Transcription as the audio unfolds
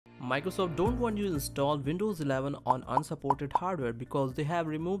Microsoft don't want you to install Windows 11 on unsupported hardware because they have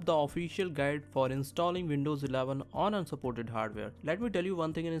removed the official guide for installing Windows 11 on unsupported hardware. Let me tell you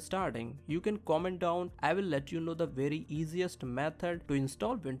one thing in starting. You can comment down. I will let you know the very easiest method to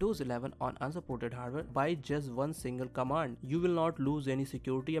install Windows 11 on unsupported hardware by just one single command. You will not lose any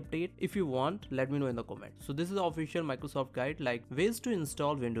security update. If you want, let me know in the comments. So this is the official Microsoft guide, like ways to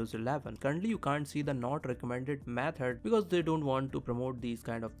install Windows 11. Currently you can't see the not recommended method because they don't want to promote these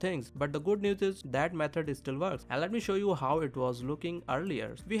kind of things. But the good news is that method still works, and let me show you how it was looking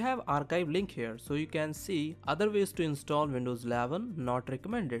earlier. We have archive link here, so you can see other ways to install Windows 11 not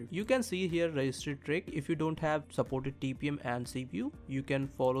recommended. You can see here registered trick. If you don't have supported TPM and CPU, you can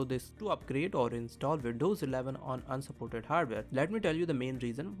follow this to upgrade or install Windows 11 on unsupported hardware. Let me tell you the main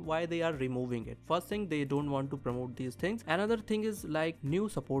reason why they are removing it. First thing, they don't want to promote these things. Another thing is like new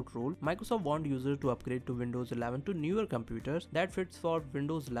support rule. Microsoft want users to upgrade to Windows 11 to newer computers that fits for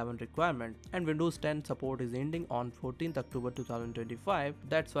Windows 11 requirement, and Windows 10 support is ending on 14th October 2025.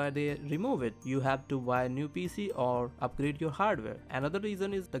 That's why they remove it. You have to buy a new PC or upgrade your hardware. Another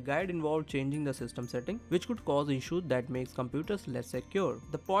reason is the guide involved changing the system setting, which could cause issues that makes computers less secure.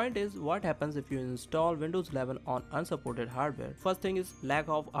 The point is, what happens if you install Windows 11 on unsupported hardware? First thing is lack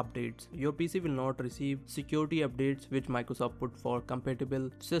of updates. Your PC will not receive security updates which Microsoft put for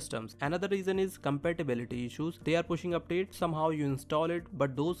compatible systems. Another reason is compatibility issues. They are pushing updates, somehow you install it,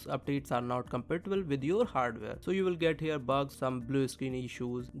 but those updates are not compatible with your hardware, so you will get here bugs, some blue screen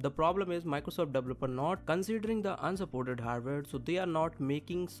issues. The problem is Microsoft developer not considering the unsupported hardware, so they are not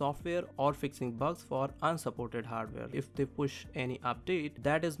making software or fixing bugs for unsupported hardware. If they push any update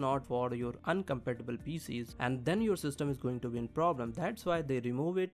that is not for your uncompatible PCs, and then your system is going to be in problem. That's why they remove it